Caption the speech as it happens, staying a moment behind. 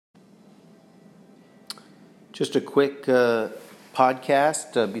Just a quick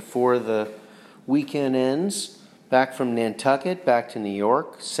podcast before the weekend ends. Back from Nantucket, back to New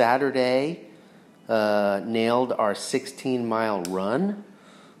York. Saturday, nailed our 16-mile run.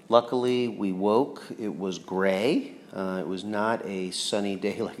 Luckily, we woke. It was gray. It was not a sunny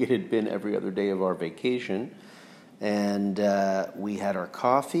day like it had been every other day of our vacation. And we had our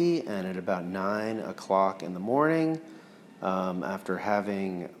coffee, and at about 9 o'clock in the morning, after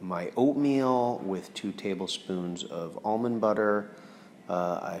having my oatmeal with 2 tablespoons of almond butter,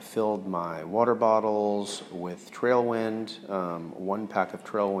 I filled my water bottles with Trailwind, 1 pack of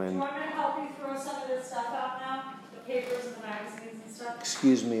Trailwind. Do you want me to help you throw some of this stuff out now? The papers and the magazines and stuff?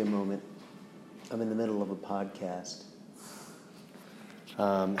 Excuse me a moment. I'm in the middle of a podcast.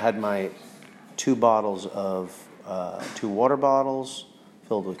 Had my 2 bottles of 2 water bottles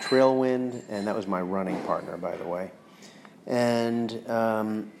filled with Trailwind, and that was my running partner, by the way.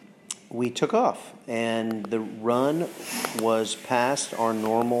 And we took off, and the run was past our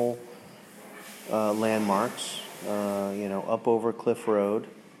normal landmarks, up over Cliff Road,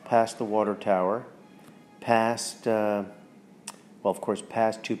 past the water tower, past, of course,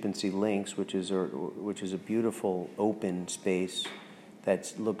 past Tupancy Links, which is a beautiful open space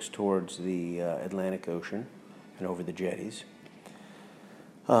that looks towards the Atlantic Ocean and over the jetties.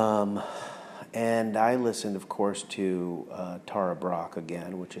 And I listened, of course, to Tara Brach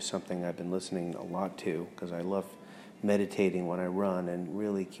again, which is something I've been listening a lot to because I love meditating when I run, and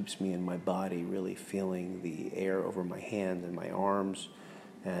really keeps me in my body, really feeling the air over my hands and my arms,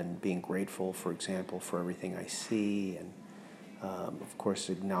 and being grateful, for example, for everything I see, and of course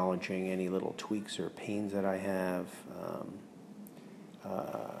acknowledging any little tweaks or pains that I have,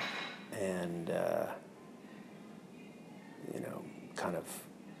 kind of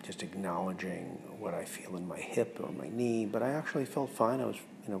just acknowledging what I feel in my hip or my knee. But I actually felt fine. I was,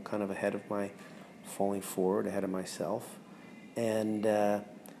 kind of ahead of falling forward, ahead of myself, and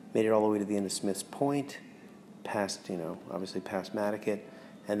made it all the way to the end of Smith's Point, past, obviously past Matticat,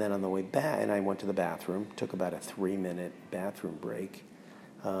 and then on the way back, and I went to the bathroom, took about a 3-minute bathroom break.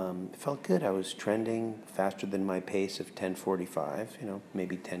 Felt good. I was trending faster than my pace of 10:45,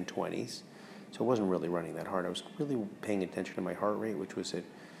 maybe 10:20s. So I wasn't really running that hard. I was really paying attention to my heart rate, which was at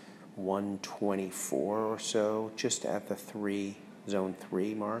 124 or so, just at the zone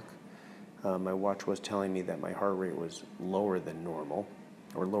 3 mark. My watch was telling me that my heart rate was lower than normal,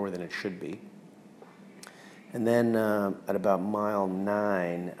 or lower than it should be. And then at about mile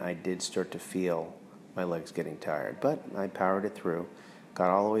 9, I did start to feel my legs getting tired, but I powered it through, got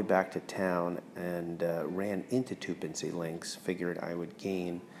all the way back to town, and ran into Tupancy Links. Figured I would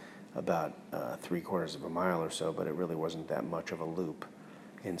gain about 3/4 of a mile or so, but it really wasn't that much of a loop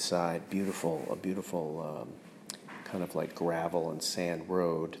inside. A beautiful kind of like gravel and sand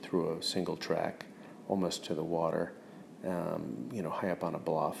road through a single track, almost to the water, high up on a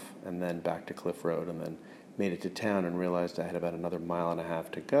bluff, and then back to Cliff Road, and then made it to town and realized I had about another 1.5 miles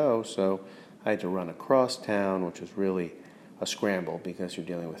to go, so I had to run across town, which was really a scramble because you're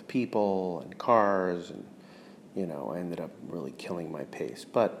dealing with people and cars, and I ended up really killing my pace.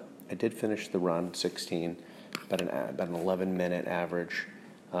 But I did finish the run, 16, about an 11-minute average,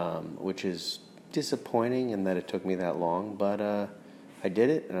 which is disappointing in that it took me that long, but I did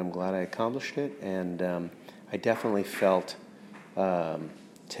it, and I'm glad I accomplished it. And I definitely felt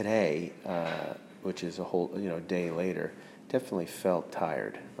today, which is a whole day later, definitely felt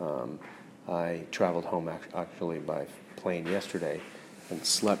tired. I traveled home actually by plane yesterday and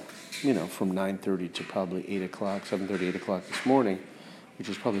slept from 9:30 to probably 8 o'clock, 7:30, 8 o'clock this morning, which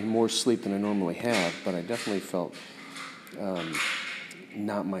is probably more sleep than I normally have, but I definitely felt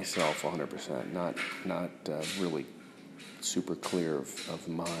not myself 100%, not really super clear of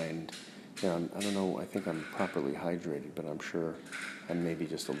mind. I don't know, I think I'm properly hydrated, but I'm sure I'm maybe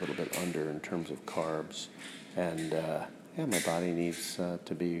just a little bit under in terms of carbs, and my body needs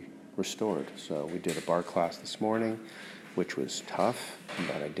to be restored. So we did a bar class this morning, which was tough,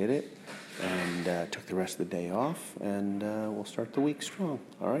 but I did it, and took the rest of the day off, and we'll start the week strong.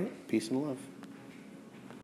 All right, peace and love.